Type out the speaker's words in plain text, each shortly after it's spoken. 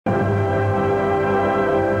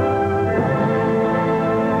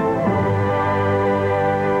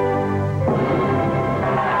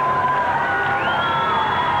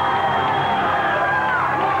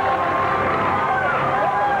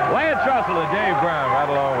Dave Brown right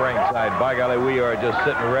along ringside. By golly, we are just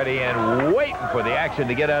sitting ready and waiting for the action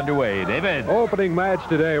to get underway. David. Opening match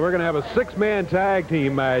today. We're going to have a six-man tag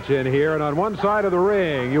team match in here. And on one side of the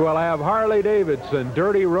ring, you will have Harley Davidson,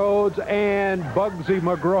 Dirty Rhodes, and Bugsy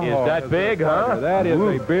McGraw. Is that big, huh? That is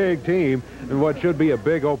a big team in what should be a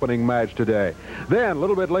big opening match today. Then, a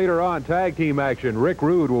little bit later on, tag team action. Rick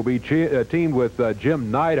Rude will be teamed with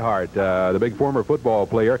Jim Neidhart, the big former football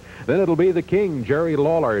player. Then it'll be the King, Jerry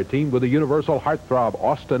Lawler, teamed with the Universal Heartthrob,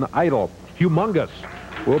 Austin Idol. Humongous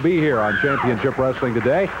will be here on Championship Wrestling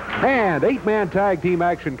today. And eight-man tag team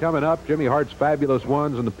action coming up. Jimmy Hart's Fabulous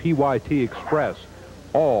Ones and the PYT Express,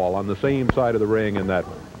 all on the same side of the ring in that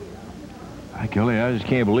one. Kelly, I just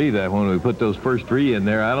can't believe that when we put those first three in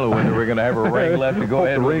there. I don't know when we're going to have a ring left to go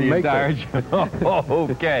ahead with the entire show.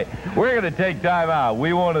 Okay. We're going to take time out.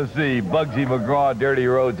 We want to see Bugsy McGraw, Dirty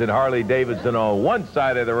Rhodes, and Harley Davidson on one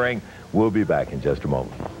side of the ring. We'll be back in just a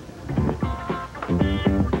moment.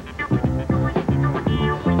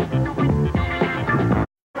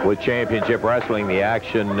 With Championship Wrestling, the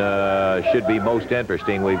action should be most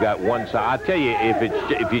interesting. We've got one side. I'll tell you,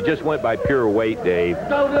 if you just went by pure weight, Dave,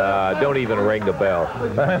 don't even ring the bell.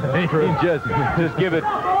 just give it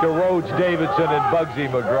to Rhodes, Davidson, and Bugsy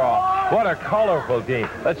McGraw. What a colorful team.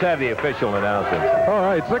 Let's have the official announcements. All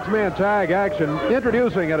right, six-man tag action.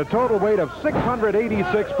 Introducing at a total weight of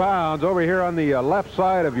 686 pounds over here on the left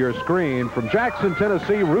side of your screen. From Jackson,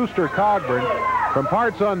 Tennessee, Rooster Cogburn. From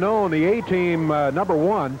parts unknown, the A-Team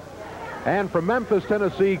 #1. And from Memphis,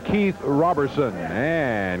 Tennessee, Keith Robertson.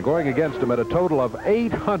 And going against him at a total of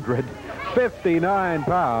 859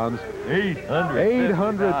 pounds.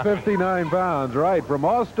 859 pounds, right. From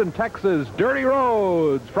Austin, Texas, Dirty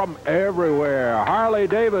Rhodes. From everywhere, Harley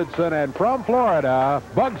Davidson. And from Florida,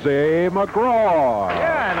 Bugsy McGraw.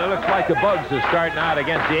 Yeah, and it looks like the Bugs is starting out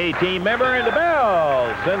against the A-Team member, and the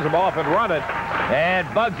bell sends them off and running. And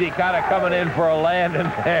Bugsy kind of coming in for a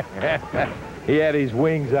landing there. He had his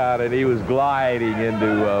wings out, and he was gliding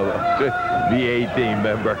into the A-Team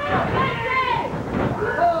member.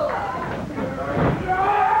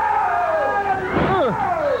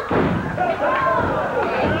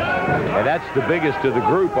 And that's the biggest of the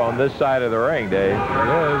group on this side of the ring, Dave. It is,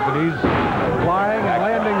 and he's flying and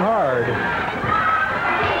landing hard.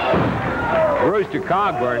 Rooster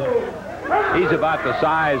Cogburn, he's about the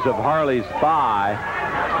size of Harley's thigh.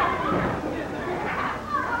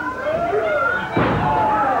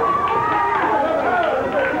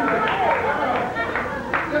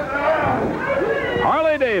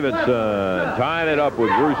 Harley Davidson tying it up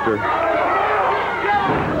with Rooster.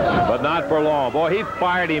 But not for long. Boy, he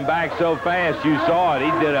fired him back so fast you saw it.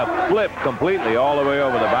 He did a flip completely all the way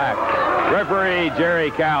over the back. Referee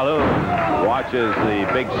Jerry Calhoun watches the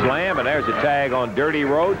big slam, and there's a tag on Dirty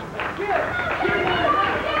Rhodes.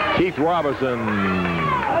 Keith Robertson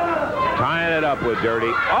tying it up with Dirty.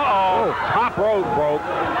 Uh-oh, top rope broke.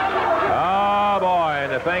 Oh, boy,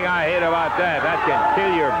 and the thing I hate about that can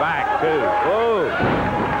kill your back, too. Whoa.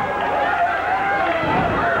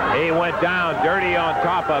 He went down, Dirty on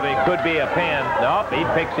top of him. Could be a pin. Nope, he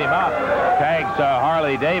picks him up. Tags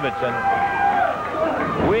Harley Davidson.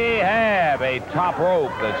 We have a top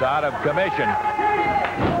rope that's out of commission.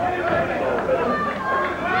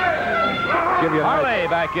 Harley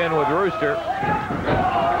back in with Rooster.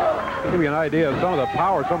 Give you an idea of some of the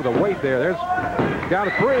power, some of the weight there. There's down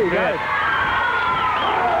to 3. Got it.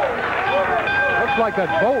 Looks like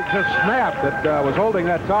that bolt just snapped that was holding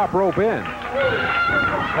that top rope in.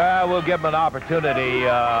 We'll give him an opportunity.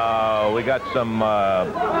 We got some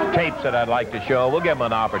tapes that I'd like to show. We'll give him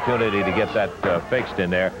an opportunity to get that fixed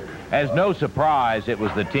in there. As no surprise, it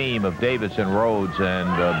was the team of Davidson, Rhodes, and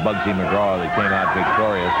Bugsy McGraw that came out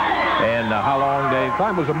victorious. And how long, Dave?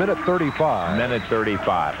 Time was 1:35.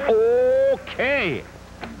 1:35. Okay.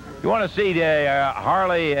 You want to see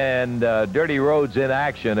Harley and Dirty Rhodes in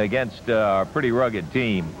action against a pretty rugged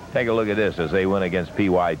team. Take a look at this as they win against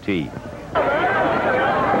PYT.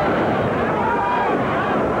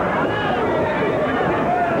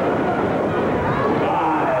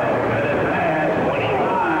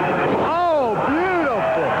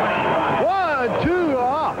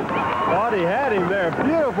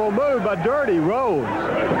 Move by Dirty Rhodes.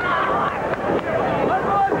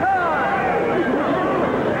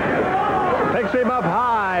 Picks him up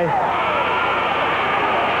high.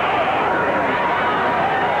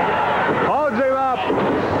 Holds him up.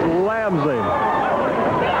 Slams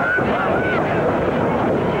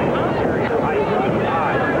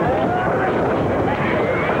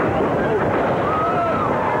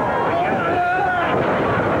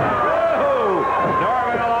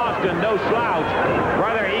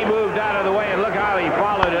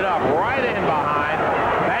up right in behind,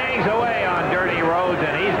 bangs away on Dirty Rhodes,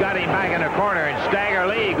 and he's got him back in the corner, and Stagger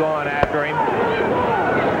Lee going after him.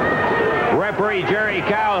 Referee Jerry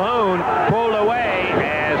Calhoun pulled away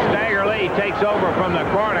as Stagger Lee takes over from the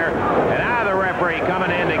corner, and now the referee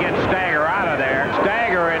coming in to get Stagger out of there.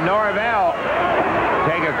 Stagger and Norvell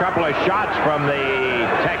take a couple of shots from the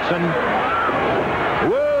Texan.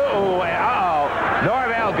 Whoa,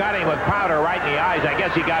 Norvell got him with powder right in the eyes. I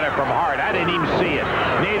guess he got it from Hart. I didn't even see it.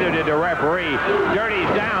 Neither did the referee. Dirty's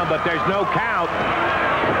down, but there's no count.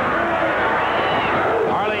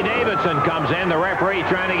 Harley Davidson comes in, the referee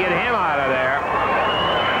trying to get him out of there.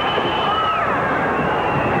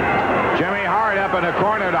 Jimmy Hart up in the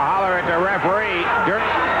corner to holler at the referee.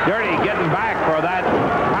 Dirty getting back for that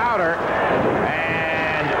powder.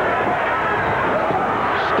 And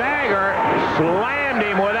Stagger slammed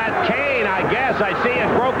him with that cane, I guess. I see it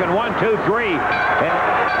broken. 1, 2, 3.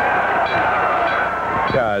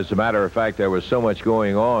 Yeah, as a matter of fact, there was so much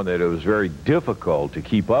going on that it was very difficult to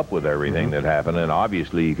keep up with everything that happened. And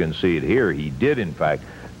obviously, you can see it here. He did, in fact,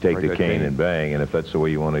 take the cane and bang. And if that's the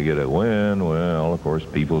way you want to get a win, well, of course,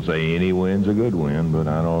 people say any win's a good win, but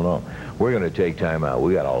I don't know. We're going to take time out.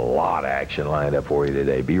 We got a lot of action lined up for you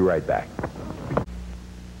today. Be right back.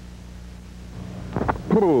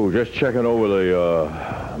 Ooh, just checking over the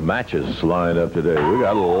matches lined up today. We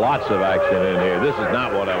got lots of action in here. This is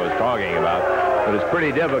not what I was talking about, but it's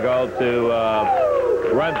pretty difficult to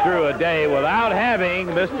run through a day without having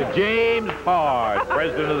Mr. James Hart,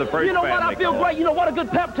 president of the First Family. You know what? I feel great. You know what? A good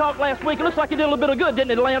pep talk last week. It looks like it did a little bit of good,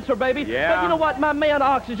 didn't it, Lancer, baby? Yeah. But you know what? My man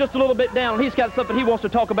Ox is just a little bit down. He's got something he wants to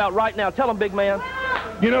talk about right now. Tell him, big man.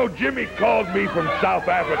 You know, Jimmy called me from South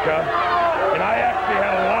Africa, and I actually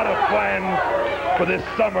had a lot of plans for this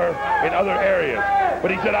summer in other areas.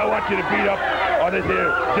 But he said, I want you to beat up on this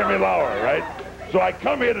here Jimmy Lauer, right? So I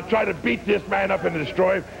come here to try to beat this man up and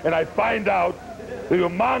destroy him, and I find out the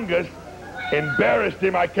humongous embarrassed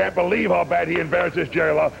him. I can't believe how bad he embarrassed this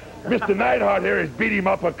Jerry Lauer. Mr. Neidhart here has beat him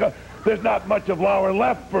up. There's not much of Lauer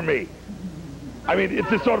left for me. I mean, it's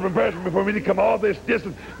just sort of embarrassing for me to come all this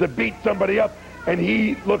distance to beat somebody up, and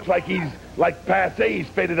he looks like he's like passé. He's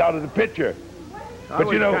faded out of the picture. But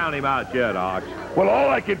you know, count him out yet, Ox. Well, all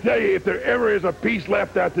I can tell you, if there ever is a piece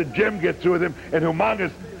left after Jim gets through with him, and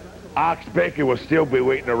humongous Ox Baker will still be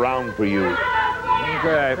waiting around for you.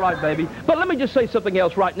 Okay. Right, baby. But let me just say something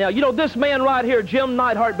else right now. You know, this man right here, Jim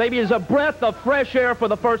Neidhart, baby, is a breath of fresh air for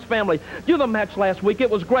the First Family. You know the match last week. It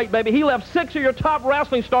was great, baby. He left 6 of your top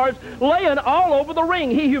wrestling stars laying all over the ring.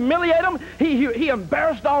 He humiliated them. He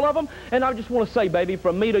embarrassed all of them. And I just want to say, baby,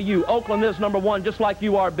 from me to you, Oakland is #1, just like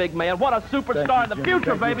you are, big man. What a superstar in the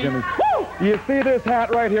future, baby. Woo! You see this hat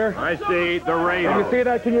right here? I see the Raiders. Can you see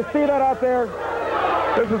that? Can you see that out there?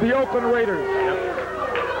 This is the Oakland Raiders.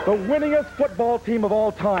 The winningest football team of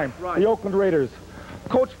all time, the Oakland Raiders.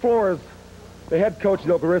 Coach Flores, the head coach of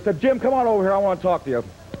the Oakland Raiders, said, Jim, come on over here. I want to talk to you.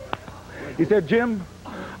 He said, Jim,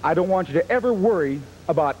 I don't want you to ever worry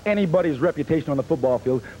about anybody's reputation on the football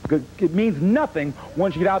field, because it means nothing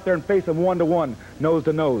once you get out there and face them one-to-one,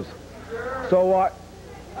 nose-to-nose. So,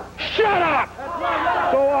 shut up!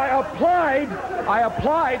 So I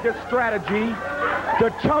applied this strategy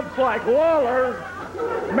to chumps like Lawler,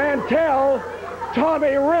 Mantell,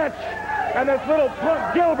 Tommy Rich, and this little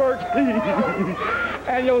punk Gilbert.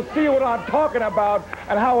 And you'll see what I'm talking about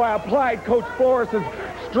and how I applied Coach Flores'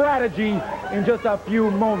 strategy in just a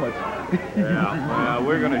few moments. Yeah, well,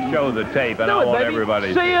 we're going to show the tape, and I want everybody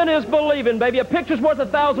to see. Seeing is believing, baby. A picture's worth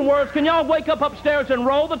 1,000 words. Can y'all wake up upstairs and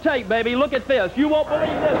roll the tape, baby? Look at this. You won't believe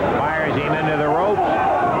this. Fires him into the ropes.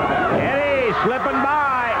 Eddie slipping by.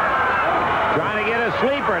 Trying to get a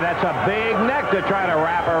sleeper. That's a big neck to try to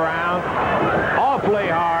wrap around. Awfully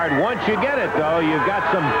hard. Once you get it, though, you've got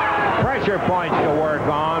some pressure points to work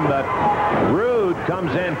on, but Rude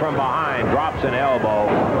comes in from behind, drops an elbow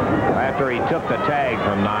after he took the tag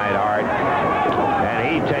from Neidhart, and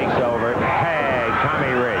he takes over. Tag,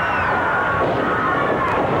 Tommy Rich.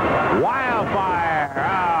 Wildfire.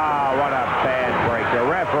 Ah, what a bad break. The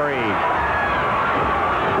referee,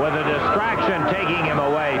 with a distraction taking him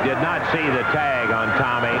away, did not see the tag on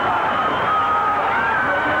Tommy.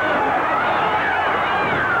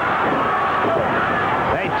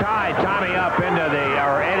 They tied Tommy up into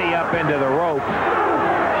or Eddie up into the rope.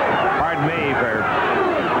 Pardon me for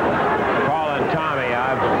calling Tommy.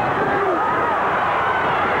 I've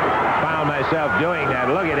found myself doing that.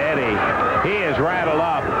 Look at Eddie. He is rattled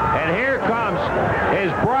up. And here comes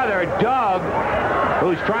his brother, Doug,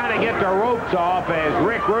 who's trying to get the ropes off as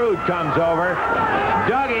Rick Rude comes over.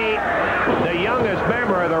 Dougie, the youngest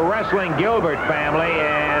member of the Wrestling Gilbert family,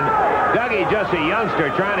 and Dougie, just a youngster,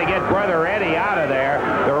 trying to get brother Eddie out of there.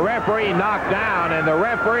 The referee knocked down, and the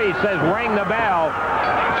referee says ring the bell.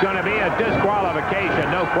 It's going to be a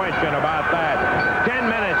disqualification, no question about that. 10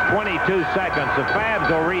 minutes, 22 seconds. The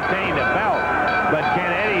Fabs will retain the belt, but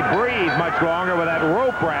can Eddie breathe much longer with that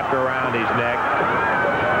rope wrapped around his neck?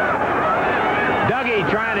 Dougie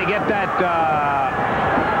trying to get that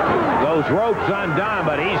those ropes undone,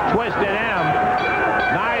 but he's twisted in them.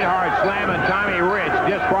 Neidhart slamming Tommy Rich.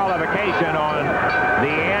 Disqualification on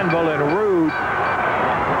the Anvil and Rude.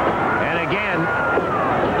 And again,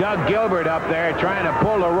 Doug Gilbert up there trying to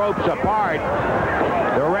pull the ropes apart.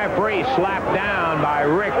 The referee slapped down by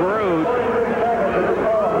Rick Rude.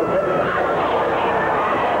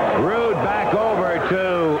 Rude back over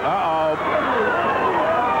to,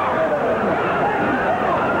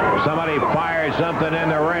 somebody fired something in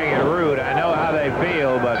the ring at Rude. I know how they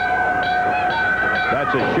feel, but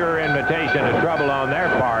that's a sure invitation to trouble on their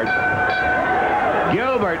part.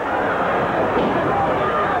 Gilbert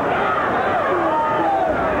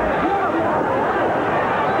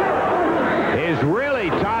is really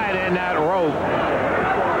tied in that rope.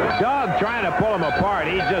 Doug trying to pull him apart.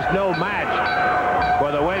 He's just no match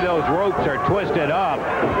for the way those ropes are twisted up.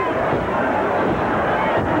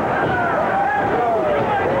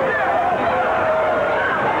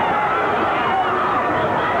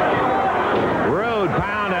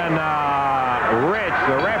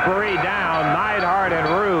 The referee down, Neidhart and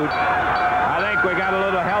Rude. I think we got a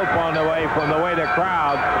little help on the way from the way the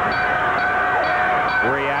crowd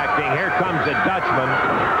reacting. Here comes the Dutchman,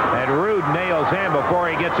 and Rude nails him before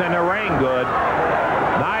he gets in the ring good.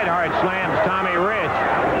 Neidhart slams Tommy Rich.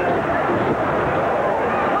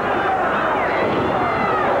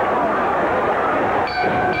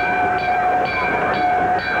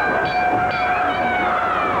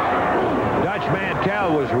 Dutch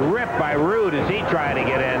Mantell was ripped by Rude as he tried to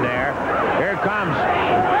get in there. Here comes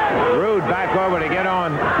Rude back over to get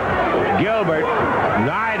on Gilbert.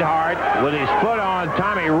 Neidhart with his foot on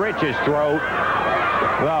Tommy Rich's throat.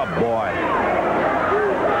 Oh, boy.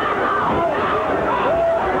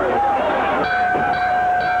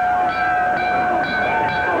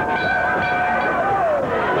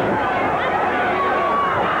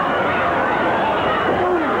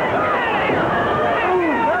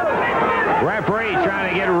 Referee trying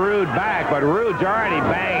to get Rude back, but Rude's already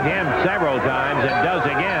banged him several times and does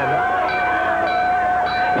again.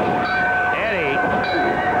 Eddie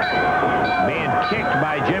being kicked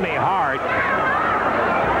by Jimmy Hart.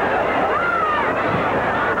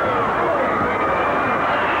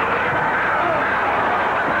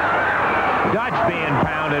 Dutch being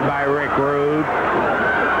pounded by Rick Rude.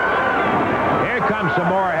 Here comes some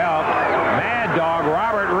more help. Mad Dog,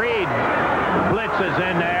 Robert Reed blitzes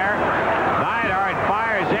in there. Neidhart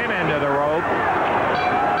fires him into the rope.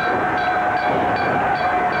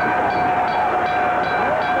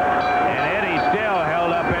 And Eddie still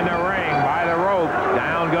held up in the ring by the rope.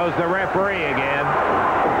 Down goes the referee again.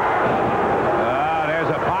 There's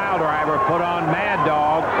a pile driver put on Mad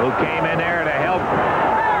Dog, who came in there to help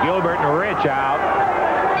Gilbert and Rich out.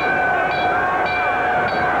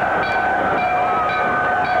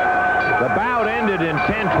 The bout ended in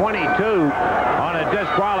 10:22 on a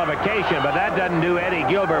disqualification, but that doesn't do Eddie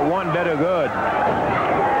Gilbert one bit of good.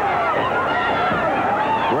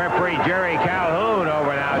 Referee Jerry Calhoun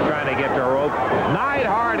over now trying to get the rope.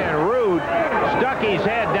 Neidhart and Rude stuck his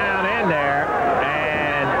head down in there,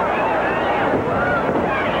 and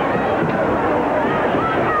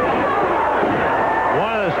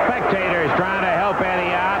one of the spectators trying to help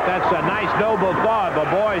Eddie out. That's a nice noble thought, but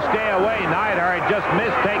boy, stay away. Neidhart just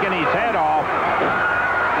missed taking his head off.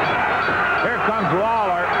 Here comes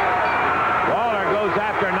Lawler. Lawler goes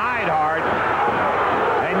after Neidhart.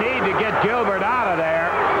 They need to get Gilbert out of there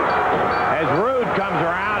as Rude comes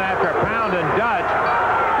around after pounding Dutch.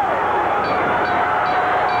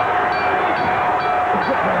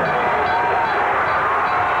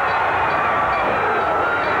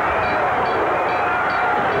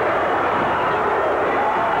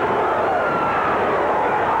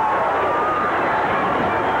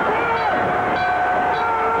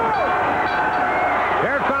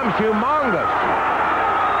 Humongous.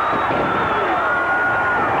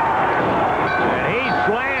 And he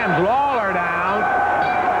slams Lawler down,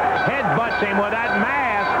 headbutts him with that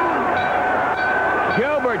mask.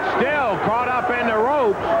 Gilbert still caught up in the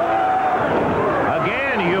ropes.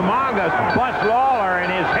 Again, Humongous busts Lawler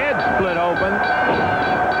and his head split open.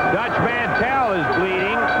 Dutch Mantell is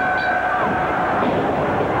bleeding.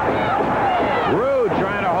 Rude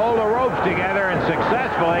trying to hold the ropes together, and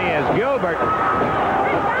successfully, as Gilbert,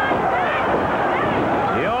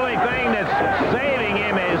 saving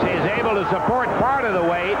him is able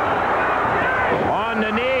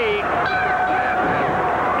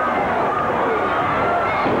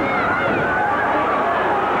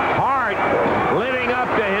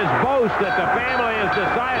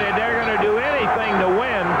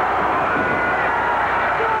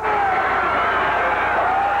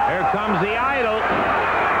comes the Idol.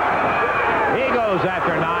 He goes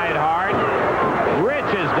after Neidhart.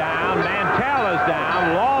 Rich is down. Mantell is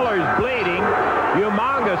down. Lawler's bleeding.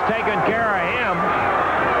 Humongous taking care of him.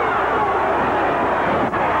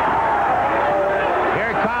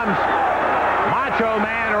 Here comes Macho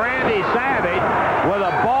Man Randy Savage with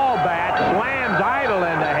a ball bat. Slams Idol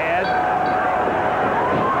in the head.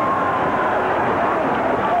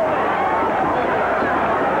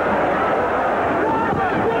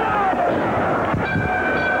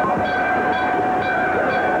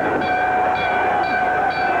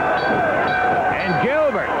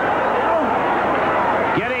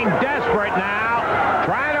 Desperate now,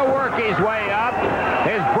 trying to work his way up.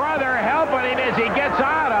 His brother helping him as he gets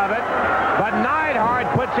out of it, but Neidhart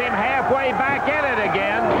puts him halfway back in it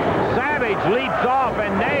again. Savage leaps off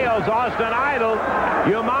and nails Austin Idol.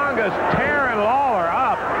 Humongous tearing Lawler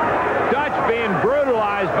up. Dutch being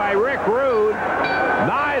brutalized by Rick Rude.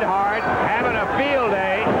 Neidhart having a field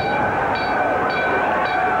day.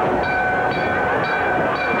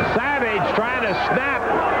 Savage trying to snap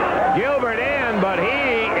Gilbert in, but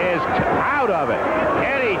he is out of it.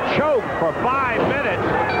 Eddie choked for 5 minutes.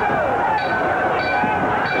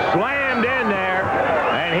 Slammed in there,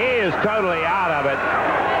 and he is totally out of it.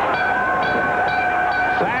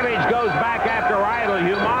 Savage goes back after Idol.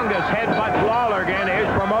 Humongous headbutts Lawler again. Here's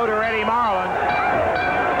promoter Eddie Marlin.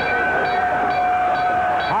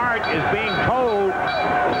 Hart is being told,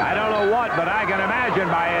 I don't know what, but I can imagine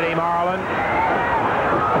by Eddie Marlin.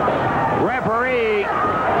 Referee.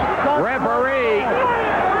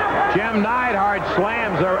 Jim Neidhart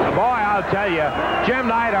slams the... Boy, I'll tell you, Jim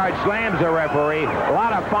Neidhart slams the referee. A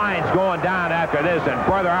lot of fines going down after this, and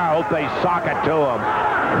brother, I hope they sock it to him.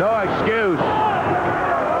 No excuse.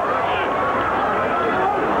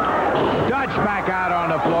 Dutch back out on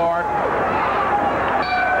the floor.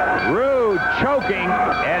 Rude choking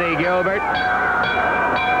Eddie Gilbert.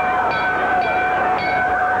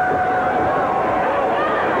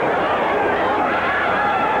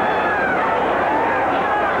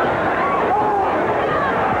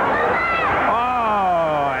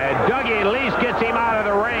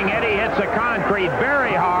 The concrete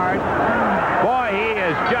very hard. Boy, he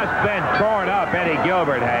has just been torn up, Eddie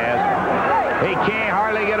Gilbert has. He can't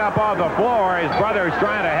hardly get up off the floor. His brother's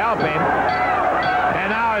trying to help him.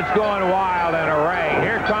 And now it's going wild in a ring.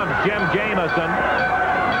 Here comes Jim Jamison.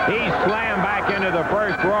 He's slammed back into the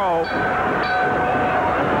first row.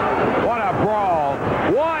 What a brawl.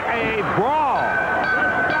 What a brawl.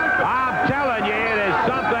 I'm telling you, it is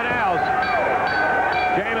something else.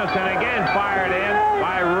 Jamison again fired in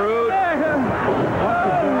by Rude.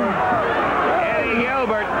 Eddie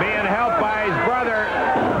Gilbert being helped by his brother.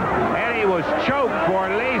 Eddie was choked for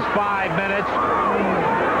at least 5 minutes.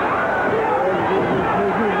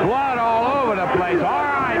 Blood all over the place. All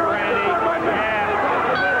right, Randy. Yeah.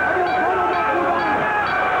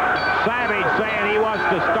 Savage saying he wants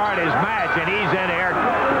to start his match, and he's in here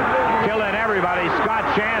killing everybody. Scott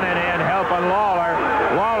Shannon in helping Lawler.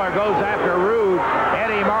 Lawler goes after Rude.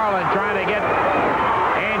 Eddie Marlin trying to get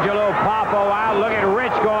Angelo Popo out. Look at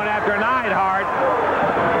Rich going after Neidhart.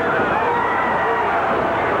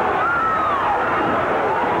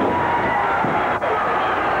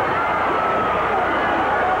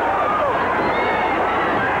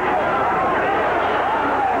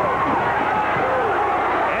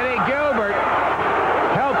 Eddie Gilbert,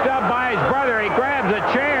 helped up by his brother, he grabs a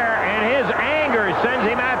chair, and his anger sends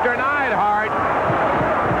him after Neidhart.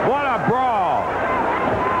 What a brawl.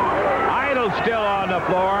 Idol still on the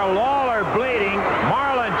floor. Lawler bleeding.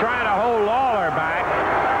 Marlin trying to hold Lawler back.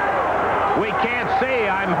 We can't see.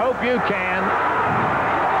 I hope you can.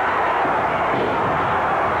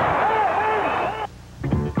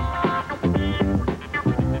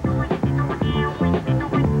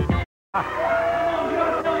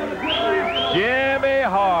 Jimmy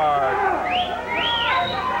Hart.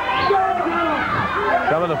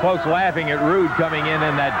 Some of the folks laughing at Rude coming in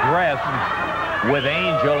that dress with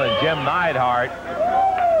Angel and Jim Neidhart.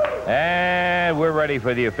 And we're ready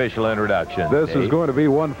for the official introduction. This is going to be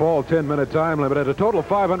one fall 10-minute time limit at a total of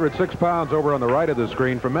 506 pounds over on the right of the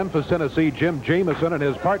screen. From Memphis, Tennessee, Jim Jamison and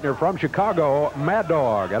his partner from Chicago, Mad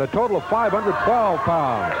Dog, at a total of 512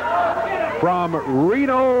 pounds. From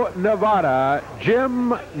Reno, Nevada,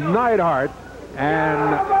 Jim Neidhart.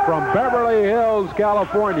 And from Beverly Hills,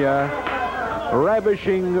 California,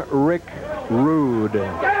 Ravishing Rick Rude.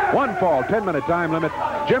 One fall, 10-minute time limit.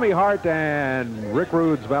 Jimmy Hart and Rick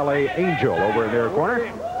Rude's valet, Angel, over in their corner.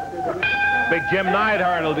 Big Jim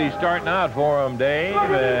Neidhart will be starting out for him, Dave.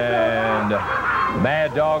 And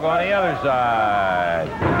Mad Dog on the other side.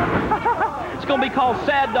 It's going to be called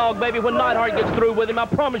Sad Dog, baby, when Neidhart gets through with him. I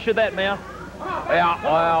promise you that, man. Yeah,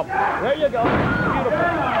 well, there you go. Beautiful.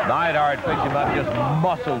 Neidhart picks him up, just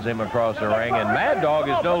muscles him across the ring, and Mad Dog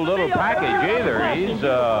is no little package either.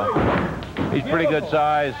 He's pretty good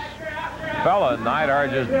size fella.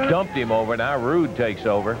 Neidhart just dumped him over. Now Rude takes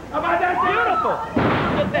over. How about that? Beautiful.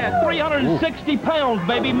 Look at that. 360 pounds,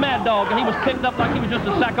 baby, Mad Dog, and he was picked up like he was just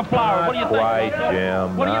a sack of flour. What do you think? Quite,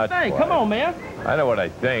 Jim. What do you think? Come on, man. I know what I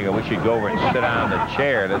think. We should go over and sit down in the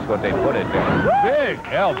chair. That's what they put it there. Big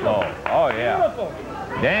elbow. Oh, yeah. Beautiful.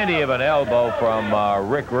 Dandy of an elbow from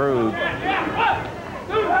Rick Rude.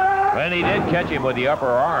 And he did catch him with the upper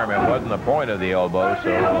arm. It wasn't the point of the elbow, so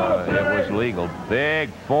it was legal. Big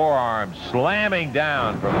forearm slamming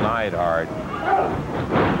down from Neidhart.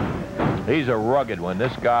 He's a rugged one.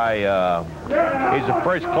 This guy, he's a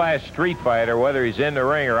first-class street fighter, whether he's in the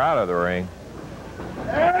ring or out of the ring.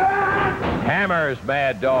 Hammers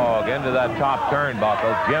Mad Dog into that top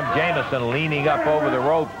turnbuckle. Jim Jamison leaning up over the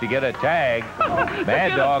ropes to get a tag.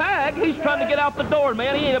 Mad Dog. Tag? He's trying to get out the door,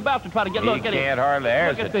 man. He ain't about to try to get. Look at him. He can't hardly.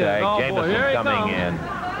 There's the tag. Oh, Jamison coming in.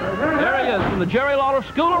 There he is from the Jerry Lawler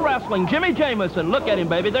School of Wrestling. Jimmy Jamison. Look at him,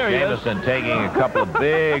 baby. There he is. Jamison taking a couple of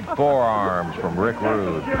big forearms from Rick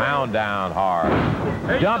Rude. Pound down hard.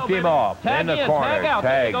 Dumped him off in the corner.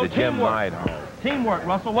 Tag to Jim Neidhart. Teamwork,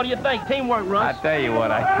 Russell. What do you think? Teamwork, Russ. I tell you what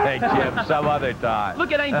I think, Jim, some other time.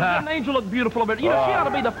 Look at Angel. Angel look beautiful over there. You know, she ought to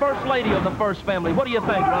be the first lady of the first family. What do you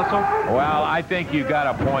think, Russell? Well, I think you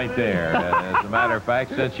got a point there. As a matter of fact,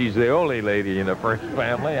 since she's the only lady in the first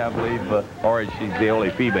family, I believe, or she's the only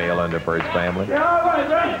female in the first family. Come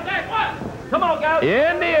on, guys.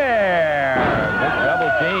 In the air. Big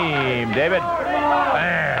double team. David.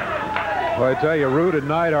 Bam. Well, I tell you, Rude and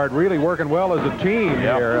Neidhart really working well as a team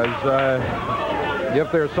here. As if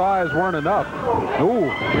their size weren't enough. Ooh,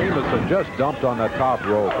 Jamison just dumped on that top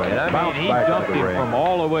rope and bounced he back dumped to the him ring. from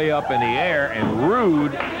all the way up in the air, and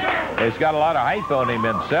Rude has got a lot of height on him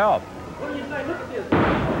himself.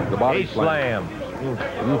 The body He slams.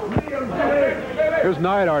 Here's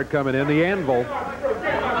Neidhart coming in, the anvil.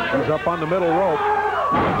 He's up on the middle rope.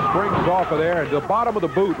 Springs off of there, and the bottom of the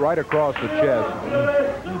boot right across the chest.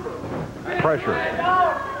 Pressure.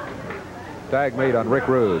 Tag made on Rick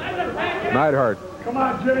Rude. Neidhart. Come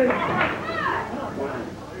on, Jay.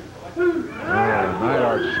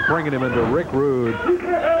 Neidhart springing him into Rick Rude.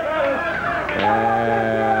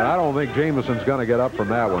 And I don't think Jamison's going to get up from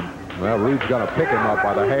that one. Well, Rude's going to pick him up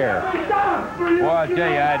by the hair. Well, I tell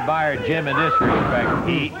you, I admire Jim in this respect.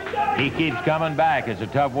 He keeps coming back. It's a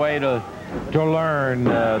tough way to learn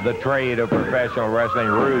the trade of professional wrestling.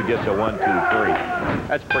 Rude gets a 1, 2, 3.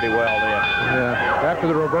 That's pretty well done. Yeah, after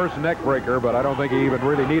the reverse neck breaker, but I don't think he even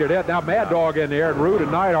really needed it. Now Mad Dog in there, and Rude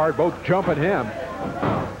and Neidhart both jumping him.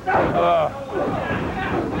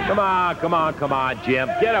 Come on, come on, come on, Jim.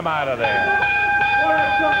 Get him out of there.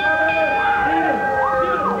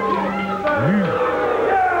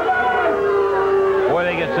 Boy,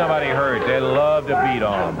 they get somebody hurt. They love to beat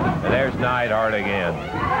on them. And there's Neidhart again.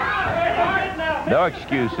 No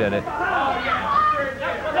excuse in it.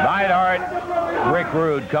 Neidhart, Rick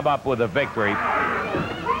Rude come up with a victory.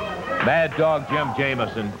 Mad Dog Jim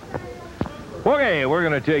Jamison. Okay, we're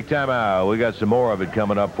going to take time out. We got some more of it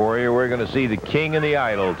coming up for you. We're going to see the King and the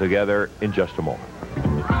Idol together in just a moment.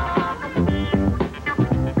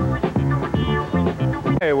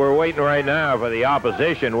 Hey, we're waiting right now for the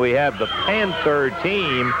opposition. We have the Panther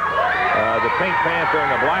team, the Pink Panther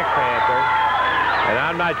and the Black Panther. And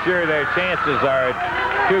I'm not sure their chances are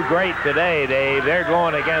too great today, Dave. They're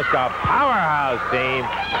going against a powerhouse team,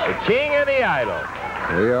 the King and the Idol.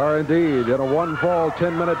 They are indeed in a one-fall,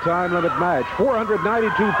 10-minute time limit match.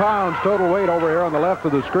 492 pounds total weight over here on the left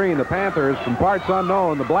of the screen. The Panthers from parts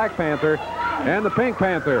unknown, the Black Panther and the Pink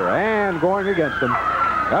Panther. And going against them,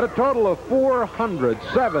 got a total of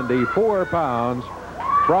 474 pounds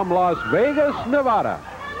from Las Vegas, Nevada.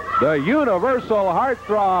 The Universal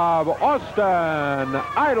Heartthrob, Austin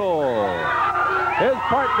Idol. His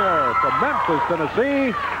partner from Memphis,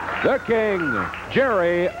 Tennessee, the King,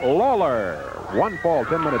 Jerry Lawler. One fall,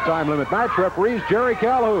 10-minute time limit match. Referees Jerry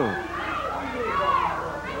Calhoun.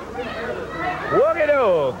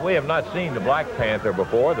 Woogie-doo! We have not seen the Black Panther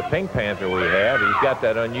before. The Pink Panther we have. He's got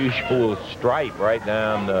that unusual stripe right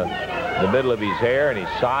down the middle of his hair, and his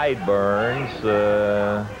sideburns.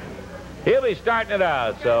 He'll be starting it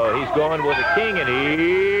out, so he's going with the King, and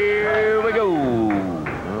here we go.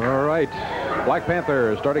 All right. Black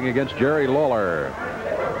Panther starting against Jerry Lawler.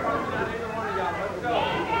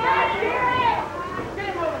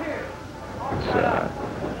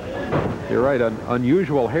 You're right, an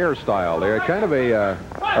unusual hairstyle there. Kind of a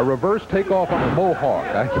a reverse takeoff on the Mohawk,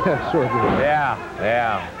 I guess. Or yeah.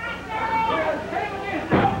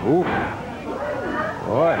 Ooh.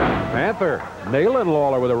 Boy, Panther nailing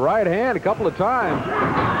Lawler with a right hand a couple of times.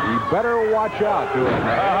 He better watch out to him.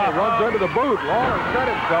 He runs under the boot. Lawler set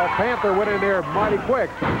himself. Panther went in there mighty quick,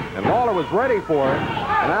 and Lawler was ready for it.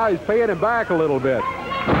 And now he's paying him back a little bit.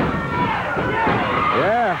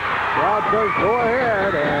 Yeah, crowd says go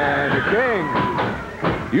ahead, and the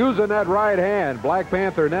King using that right hand. Black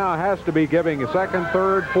Panther now has to be giving second,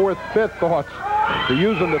 third, fourth, fifth thoughts to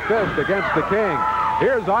using the fist against the King.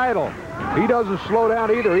 Here's Idol. He doesn't slow down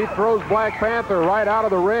either. He throws Black Panther right out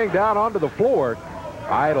of the ring down onto the floor.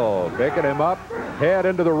 Idol picking him up, head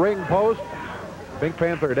into the ring post. Pink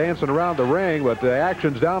Panther dancing around the ring, but the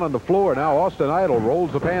action's down on the floor. Now Austin Idol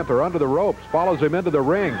rolls the Panther under the ropes, follows him into the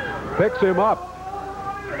ring, picks him up.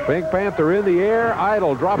 Pink Panther in the air.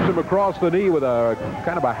 Idol drops him across the knee with a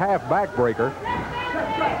kind of a half backbreaker.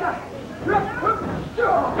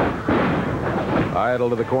 Idol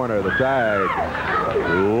to the corner, the tag.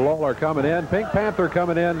 Lawler coming in. Pink Panther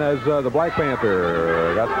coming in as the Black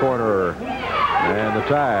Panther got the corner and the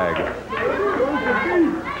tag.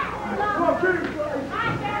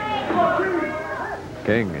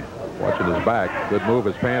 King watching his back. Good move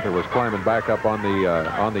as Panther was climbing back up on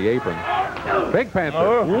the apron. Pink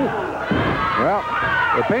Panther. Well,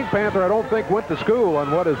 the Pink Panther I don't think went to school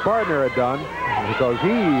on what his partner had done, because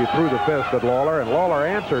he threw the fist at Lawler, and Lawler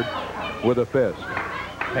answered with a fist.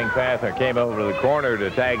 Pink Panther came over to the corner to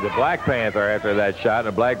tag the Black Panther after that shot, and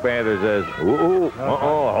the Black Panther says, ooh,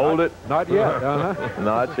 hold it. Not yet,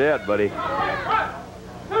 Not yet, buddy.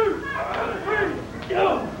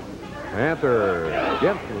 Panther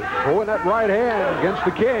again, throwing that right hand against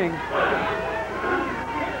the King.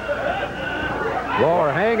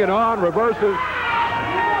 Lawler hanging on, reverses.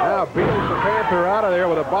 Now beats the Panther out of there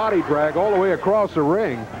with a body drag all the way across the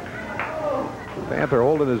ring. Panther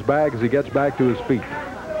holding his bag as he gets back to his feet.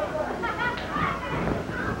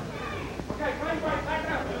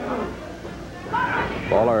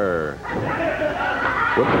 Lawler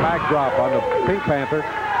with the backdrop on the Pink Panther.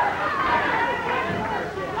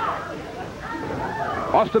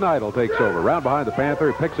 Austin Idol takes over. Round behind the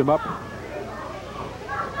Panther. He picks him up.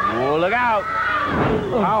 Oh, look out.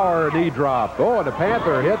 Power knee drop. Oh, and the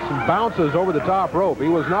Panther hits and bounces over the top rope. He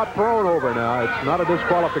was not thrown over now. It's not a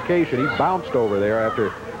disqualification. He bounced over there after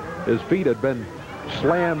his feet had been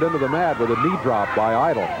slammed into the mat with a knee drop by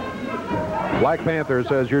Idol. Black Panther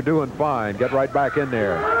says, you're doing fine. Get right back in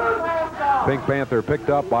there. Pink Panther picked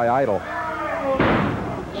up by Idol.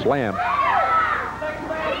 Slam.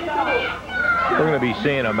 We're going to be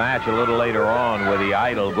seeing a match a little later on with the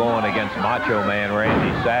Idol going against Macho Man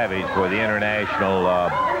Randy Savage for the International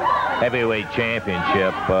Heavyweight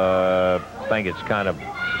Championship. I think it's kind of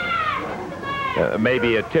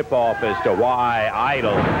maybe a tip-off as to why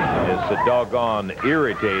Idol is so doggone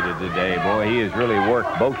irritated today. Boy, he has really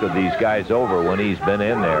worked both of these guys over when he's been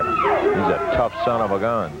in there. He's a tough son of a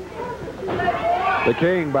gun. The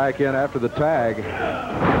King back in after the tag.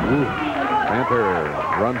 Ooh. Panther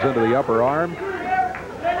runs into the upper arm.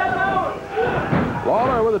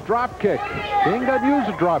 Lawler with a drop kick. King doesn't use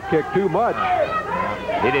a drop kick too much.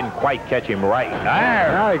 He didn't quite catch him right.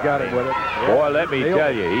 Now he got him with it. Boy, let me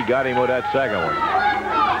tell you, he got him with that second one.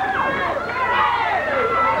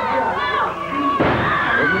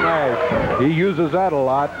 Nice. He uses that a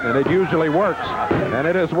lot, and it usually works. And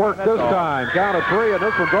it has worked this time. Count of three, and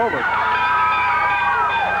this one's over.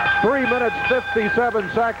 3 minutes,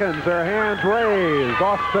 57 seconds. Their hands raised.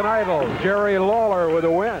 Austin Idol, Jerry Lawler with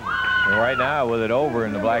a win. And right now, with it over,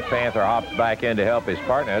 and the Black Panther hops back in to help his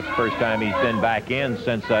partner. That's the first time he's been back in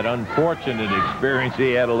since that unfortunate experience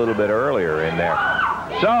he had a little bit earlier in there.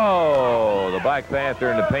 So, the Black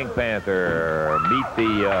Panther and the Pink Panther meet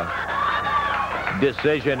the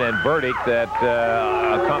decision and verdict that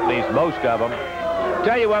accompanies most of them.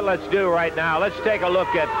 Tell you what let's do right now. Let's take a look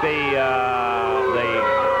at the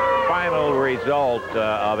final result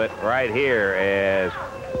of it right here as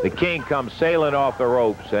the King comes sailing off the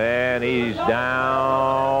ropes, and he's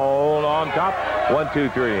down on top. 1, 2,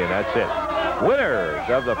 3, and that's it. Winners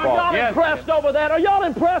of the fall. Are y'all impressed over that? Are y'all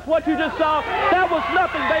impressed what you just saw? That was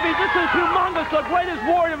nothing, baby. This is humongous, the greatest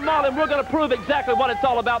warrior of all, and we're going to prove exactly what it's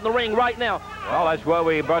all about in the ring right now. Well, that's what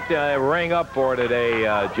we brought the ring up for today,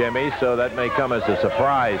 Jimmy, so that may come as a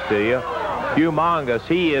surprise to you. Humongous.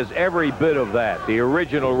 He is every bit of that, the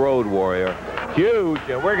original Road Warrior. Huge,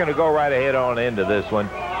 and we're going to go right ahead on into this one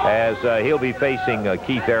as he'll be facing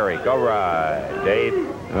Keith Eric. All right, Dave.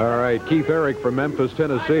 All right, Keith Eric from Memphis,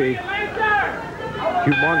 Tennessee.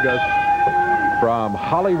 Humongous. from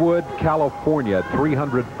Hollywood, California, at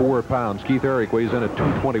 304 pounds. Keith Eric weighs in at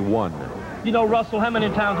 221. You know, Russell, how many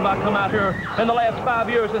times have I come out here in the last 5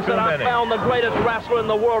 years and said I found the greatest wrestler in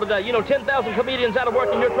the world today? You know, 10,000 comedians out of work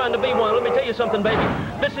and you're trying to be one. Let me tell you something, baby.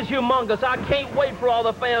 This is humongous. I can't wait for all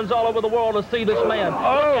the fans all over the world to see this man.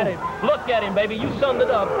 Look at him. Look at him, baby. You summed it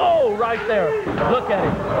up. Oh, right there. Look at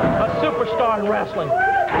him. A superstar in wrestling.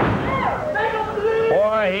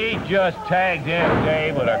 Boy, he just tagged in,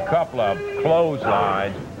 Dave, with a couple of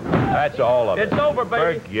clotheslines. That's all of it. It's over,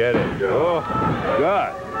 baby. Forget it. Oh,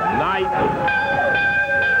 God. Night.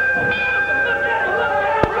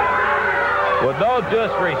 With no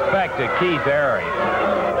disrespect to Keith Eric.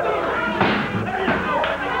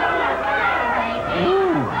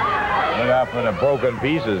 Look out for the broken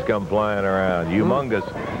pieces come flying around. Humongous.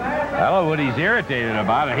 I don't know what he's irritated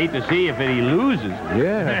about. I hate to see if he loses.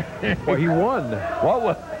 Yeah. Well, he won.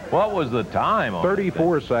 What was the time on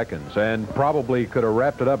 34 seconds, and probably could have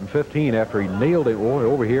wrapped it up in 15 after he nailed it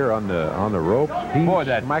over here on the ropes. Boy,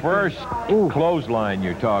 that first clothesline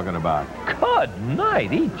you're talking about. Good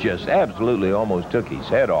night. He just absolutely almost took his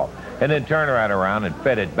head off. And then turned right around and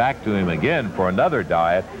fed it back to him again for another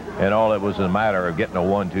diet. And all it was a matter of getting a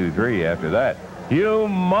 1, 2, 3 after that.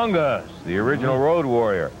 Humongous, the original Road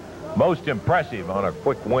Warrior. Most impressive on a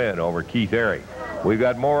quick win over Keith Eric. We've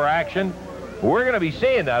got more action. We're going to be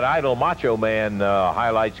seeing that Idol Macho Man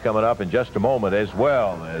highlights coming up in just a moment, as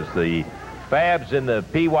well as the Fabs and the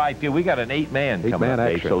PYT. We got an 8-man coming up,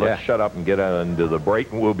 action, so let's shut up and get into the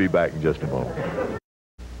break, and we'll be back in just a moment.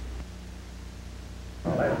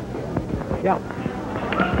 Yeah.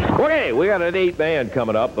 Okay, we got an 8-man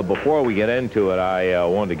coming up, but before we get into it, I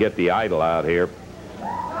wanted to get the Idol out here.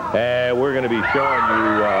 We're going to be showing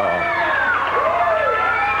you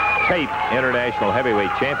tape International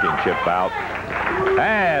Heavyweight Championship bout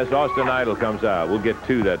as Austin Idol comes out. We'll get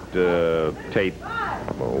to that tape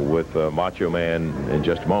with Macho Man in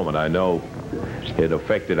just a moment. I know it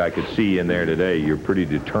affected, I could see in there today. You're pretty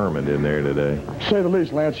determined in there today. To say the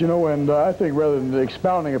least, Lance, you know, and I think rather than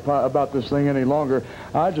expounding about this thing any longer,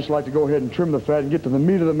 I'd just like to go ahead and trim the fat and get to the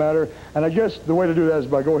meat of the matter. And I guess the way to do that is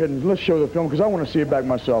by go ahead and let's show the film, because I want to see it back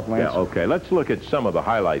myself, Lance. Yeah, okay. Let's look at some of the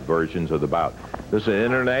highlight versions of the bout. This is an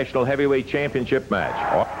International Heavyweight Championship match.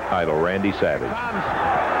 Idol Randy Savage.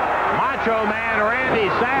 Macho Man Randy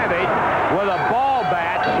Savage with a ball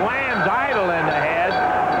bat slams Idol in the head.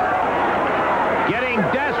 Getting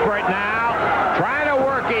desperate now, trying to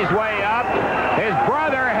work his way up. His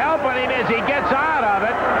brother helping him as he gets out of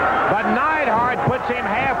it, but Neidhart puts him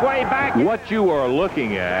halfway back. What you are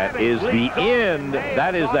looking at is the end.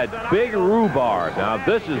 That is that big rhubarb. Now,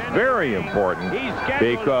 this is very important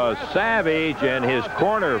because Savage and his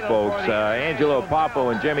corner folks, Angelo Popo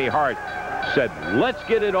and Jimmy Hart, said, let's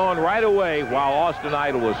get it on right away while Austin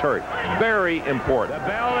Idol was hurt. Very important. The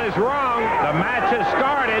bell is rung. The match has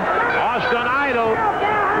started. Austin Idol,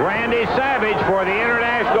 Randy Savage for the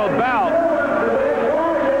international belt.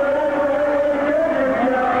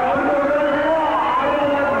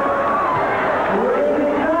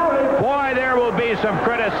 Boy, there will be some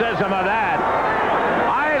criticism of that.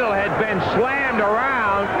 Idol had been slammed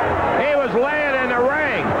around. He was laying in the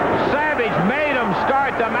ring. Savage made him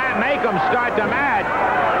start the match. Make him start the match.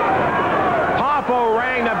 Popo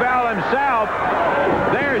rang the bell himself.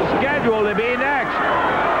 They're scheduled to be next.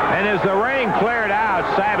 And as the ring cleared out,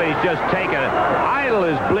 Savage just taking it. Idol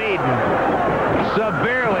is bleeding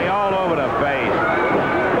severely all over the face.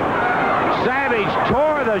 Savage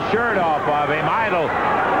tore the shirt off of him. Idol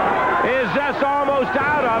is just almost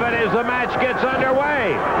out of it as the match gets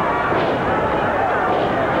underway.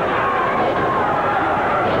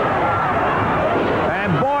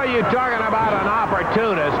 You're talking about an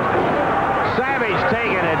opportunist. Savage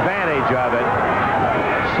taking advantage of it.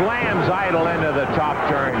 Slams Idol into the top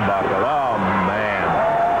turnbuckle. Oh, man.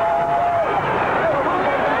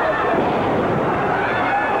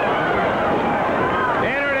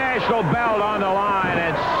 International belt on the line.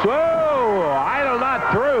 And so, Idol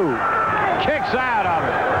not through. Kicks out of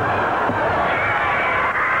it.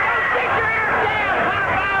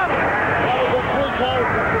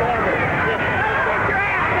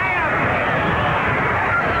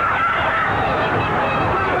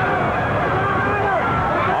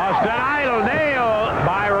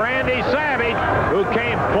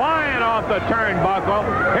 The turnbuckle.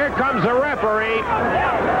 Here comes the referee.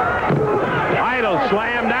 Idol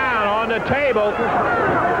slammed down on the table.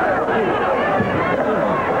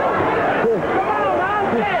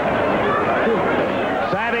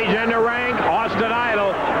 Savage in the ring. Austin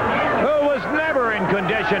Idol, who was never in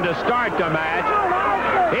condition to start the match.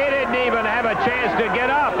 He didn't even have a chance to get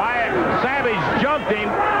up. Savage jumped him.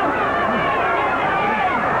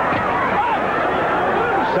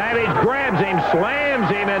 Savage grabs him, slams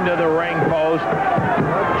him into the ring post.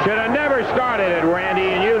 Should have never started it, Randy,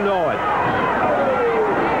 and you know it.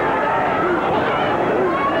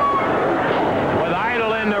 With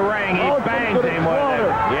Idol in the ring, he bangs him with it.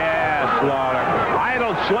 Yeah, Slaughter.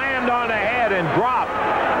 Idol slammed on the head and dropped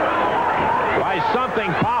by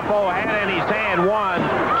something Popo had in his hand. 1,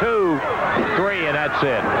 2, 3, and that's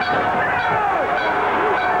it.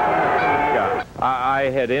 I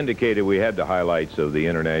had indicated we had the highlights of the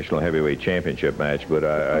International Heavyweight Championship match, but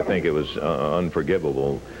I think it was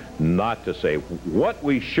unforgivable not to say what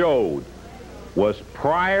we showed was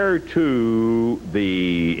prior to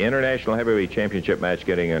the International Heavyweight Championship match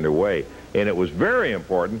getting underway. And it was very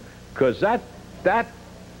important because that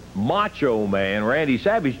macho man, Randy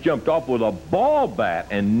Savage, jumped off with a ball bat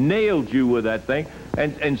and nailed you with that thing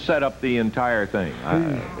and set up the entire thing.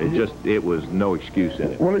 It was no excuse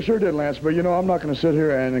in it. Well, it sure did, Lance, but you know, I'm not going to sit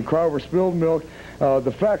here and cry over spilled milk.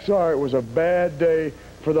 The facts are it was a bad day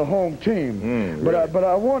for the home team. But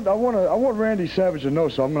I want Randy Savage to know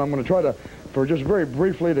something. I'm going to try to, for just very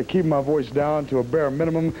briefly, to keep my voice down to a bare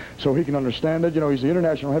minimum so he can understand it. You know, he's the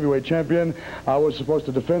international heavyweight champion. I was supposed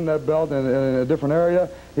to defend that belt in a different area.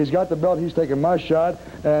 He's got the belt. He's taking my shot.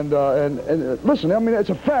 And listen, I mean, it's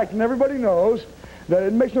a fact, and everybody knows that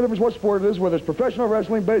it makes no difference what sport it is, whether it's professional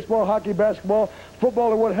wrestling, baseball, hockey, basketball,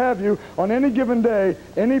 football, or what have you. On any given day,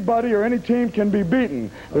 anybody or any team can be beaten.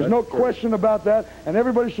 There's no question about that, and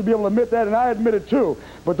everybody should be able to admit that, and I admit it too.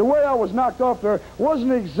 But the way I was knocked off there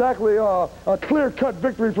wasn't exactly a clear-cut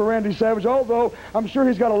victory for Randy Savage, although I'm sure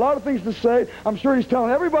he's got a lot of things to say. I'm sure he's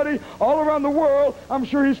telling everybody all around the world. I'm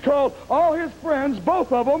sure he's called all his friends,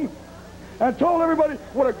 both of them, and told everybody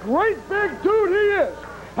what a great big dude he is.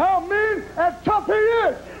 How mean and tough he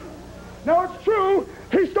is. Now, it's true,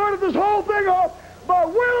 he started this whole thing off by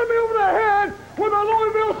wheeling me over the head with a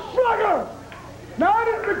Louisville slugger. Now, I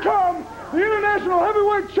didn't become the international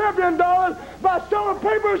heavyweight champion, darling, by selling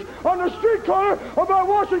papers on the street corner or by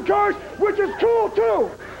washing cars, which is cool, too.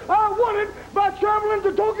 I won it by traveling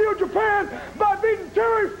to Tokyo, Japan, by beating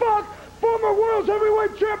Terry Funk, former world's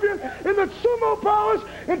heavyweight champion, in the Sumo Palace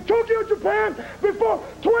in Tokyo, Japan, before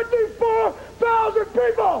 24,000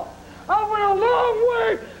 people. I went a long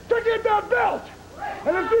way to get that belt.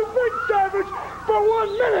 And if you beat Savage for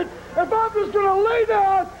 1 minute, if I'm just going to lay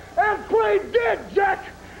down and play dead, Jack,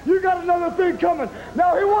 you got another thing coming.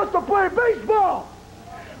 Now he wants to play baseball.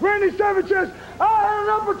 Randy Savage says, I had an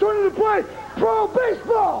opportunity to play pro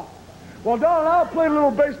baseball. Well, darling, I'll play a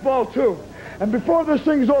little baseball, too. And before this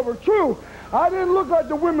thing's over, true, I didn't look like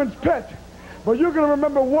the women's pet. But you're going to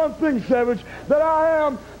remember one thing, Savage, that I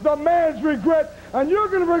am the man's regret. And you're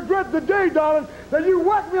going to regret the day, darling, that you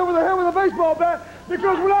whacked me over the head with a baseball bat,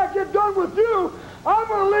 because when I get done with you, I'm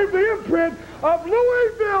going to leave the imprint of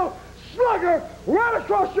Louisville slugger right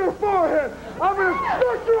across your forehead. I'm going to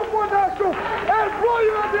snort you up one nostril and blow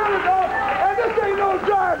you out the other, dog. And this ain't no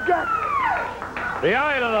jive, Jack. The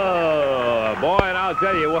Idol, boy, and I'll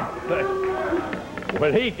tell you what,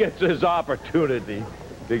 when he gets his opportunity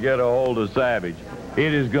to get a hold of Savage,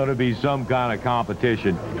 it is going to be some kind of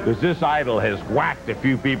competition, because this Idol has whacked a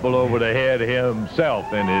few people over the head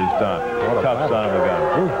himself in his time. Tough son of a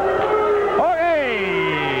gun. Okay,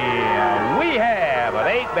 we have an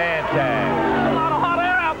 8-man tag. A lot of hot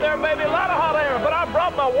air out there, baby, a lot of hot air, but I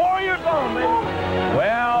brought my Warriors on, baby.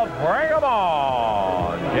 Well, bring them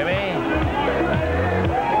on, Jimmy.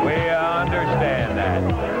 We understand that.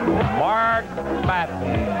 Mark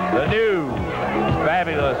Patton, the new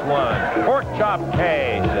fabulous one. Pork chop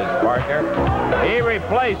cash, his partner. He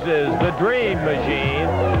replaces the Dream Machine,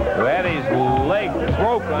 who had his leg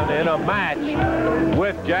broken in a match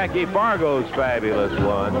with Jackie Fargo's fabulous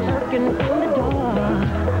one.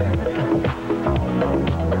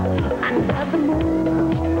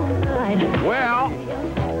 Well,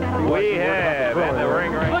 we have in the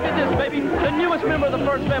ring. Look at this, baby. The newest member of the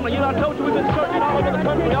First Family. You know, I told you we've been searching all over the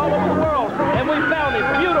country, all over the world. And we found this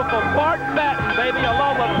beautiful Bart Batten, baby,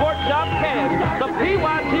 along with Pork Chop Cash, the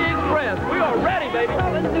PYT Express. We are ready, baby.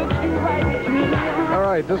 All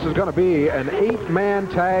right, this is going to be an 8-man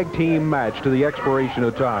tag team match to the expiration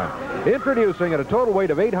of time. Introducing at a total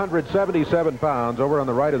weight of 877 pounds, over on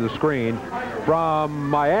the right of the screen, from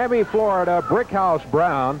Miami, Florida, Brickhouse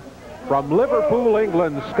Brown. From Liverpool,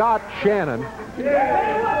 England, Scott Shannon.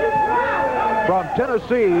 From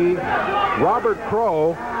Tennessee, Robert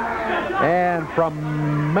Crow. And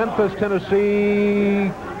from Memphis,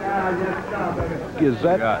 Tennessee, is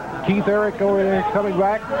that Keith Eric over there coming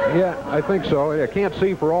back? Yeah, I think so. I can't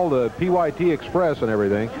see for all the PYT Express and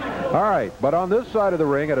everything. All right, but on this side of the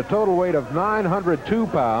ring, at a total weight of 902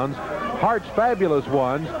 pounds, Hart's Fabulous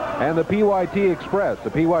Ones, and the PYT Express.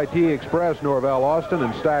 The PYT Express, Norvell Austin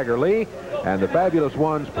and Stagger Lee, and the Fabulous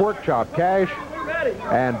Ones, Pork Chop Cash,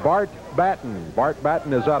 and Bart Batten. Bart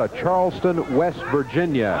Batten is out of Charleston, West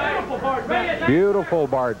Virginia. Beautiful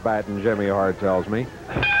Bart Batten, Jimmy Hart tells me.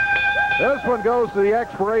 This one goes to the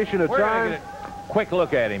expiration of time. Quick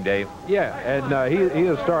look at him, Dave. Yeah, and he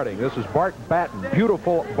is starting. This is Bart Batten.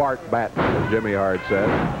 Beautiful Bart Batten, as Jimmy Hart says.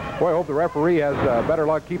 Boy, I hope the referee has better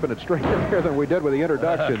luck keeping it straight here than we did with the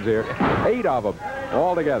introductions here. 8 of them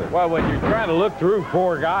all together. Well, when you're trying to look through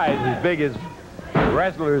 4 guys as big as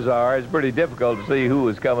wrestlers are, it's pretty difficult to see who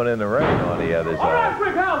was coming in the ring on the other side.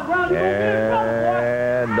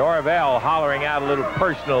 And Norvell hollering out a little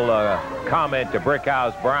personal comment to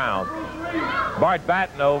Brickhouse Brown. Bart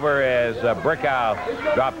Batten over as Brickhouse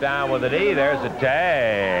dropped down with a knee. There's a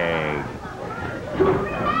tag.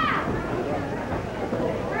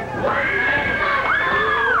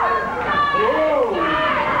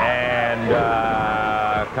 And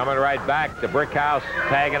coming right back to Brickhouse,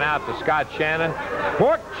 tagging out to Scott Shannon.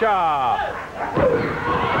 Pork chop.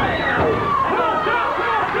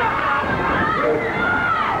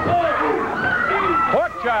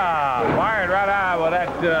 Pork chop. Fired right out with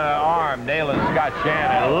that arm, nailing Scott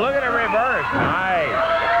Shannon. Look at it reverse. Nice.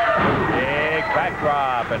 Big back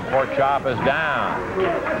drop, and Pork chop is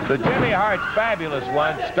down. So Jimmy Hart's Fabulous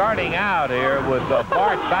One starting out here with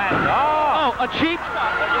Bart Batten. Oh, a cheap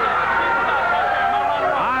shot.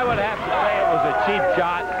 I would have to say it was a cheap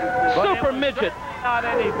shot. Super midget. Not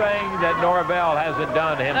anything that Norvell hasn't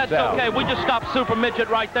done himself. That's okay. We just stopped Super Midget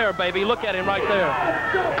right there, baby. Look at him right there.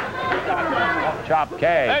 Chop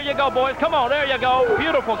K. There you go, boys. Come on. There you go.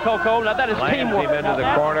 Beautiful, Coco. Now, that is Lands teamwork. him into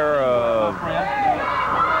the corner of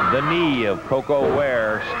the knee of Coco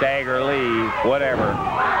Ware, Stagger Lee, whatever.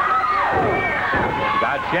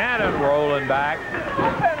 Got Shannon rolling back.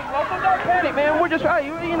 Don't panic, man. We're just,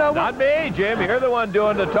 you know. Not me, Jim. You're the one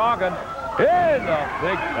doing the talking. In the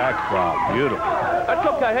big back drop. Beautiful. That's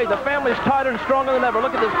okay. Hey, the family's tighter and stronger than ever.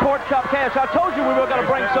 Look at this Pork Chop Cash. I told you we were going to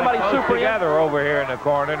bring somebody super in. Together over here in the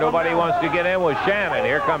corner. Nobody wants to get in with Shannon.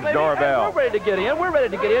 Here comes Norvell. We're ready to get in. We're ready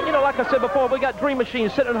to get in. You know, like I said before, we got Dream Machine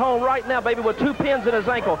sitting at home right now, baby, with 2 pins in his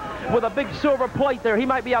ankle, with a big silver plate there. He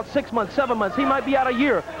might be out 6 months, 7 months. He might be out a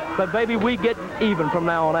year. But, baby, we get even from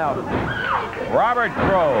now on out. Robert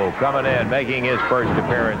Crow coming in, making his first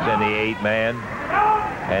appearance in the 8-man.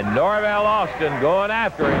 And Norvell Austin going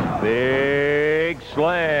after him. Big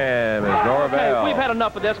slam is Norvell. Hey, we've had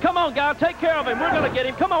enough of this. Come on, guys. Take care of him. We're going to get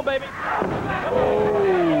him. Come on, baby. Oh.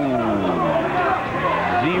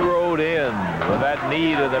 Zeroed in with that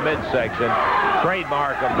knee to the midsection.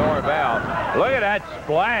 Trademark of Norvell. Look at that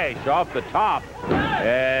splash off the top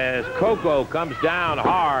as Coco comes down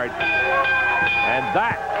hard. And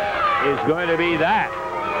that is going to be that.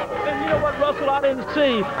 And you know what, Russell? I didn't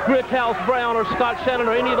see Brickhouse Brown or Scott Shannon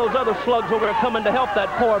or any of those other slugs over there coming to help that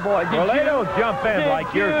poor boy. Well, they don't jump in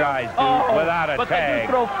like your guys do without a tag. But they do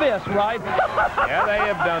throw fists, right? Yeah, they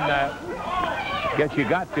have done that. Guess you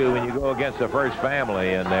got to when you go against the first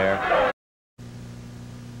family in there.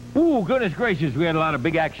 Ooh, goodness gracious, we had a lot of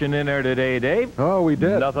big action in there today, Dave. Oh, we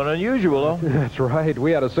did. Nothing unusual, though. That's right.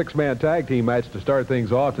 We had a 6-man tag team match to start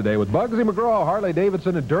things off today with Bugsy McGraw, Harley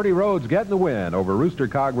Davidson, and Dirty Rhodes getting the win over Rooster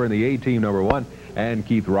Cogburn, the A-team #1, and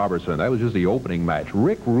Keith Robertson. That was just the opening match.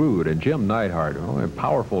 Rick Rude and Jim Neidhart, a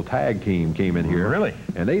powerful tag team, came in here. Really?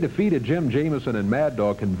 And they defeated Jim Jamison and Mad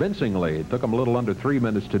Dog convincingly. It took them a little under 3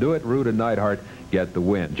 minutes to do it. Rude and Neidhart get the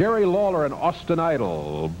win. Jerry Lawler and Austin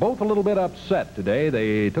Idol, both a little bit upset today.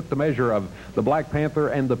 They took the measure of the Black Panther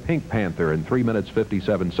and the Pink Panther in 3 minutes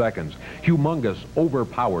 57 seconds. Humongous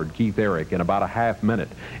overpowered Keith Eric in about a half minute.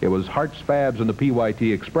 It was Hart's Fabs and the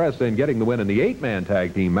PYT Express then getting the win in the 8-man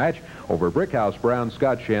tag team match over Brickhouse Brown,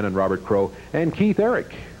 Scott Shannon, Robert Crow, and Keith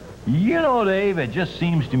Eric. You know, Dave, it just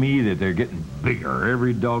seems to me that they're getting bigger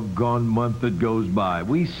every doggone month that goes by.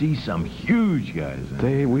 We see some huge guys.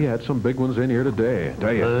 Dave, we had some big ones in here today. I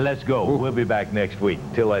tell you. Let's go. Ooh. We'll be back next week.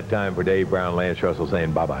 Till that time, for Dave Brown, Lance Russell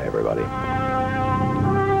saying bye-bye, everybody.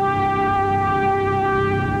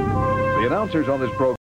 The announcers on this program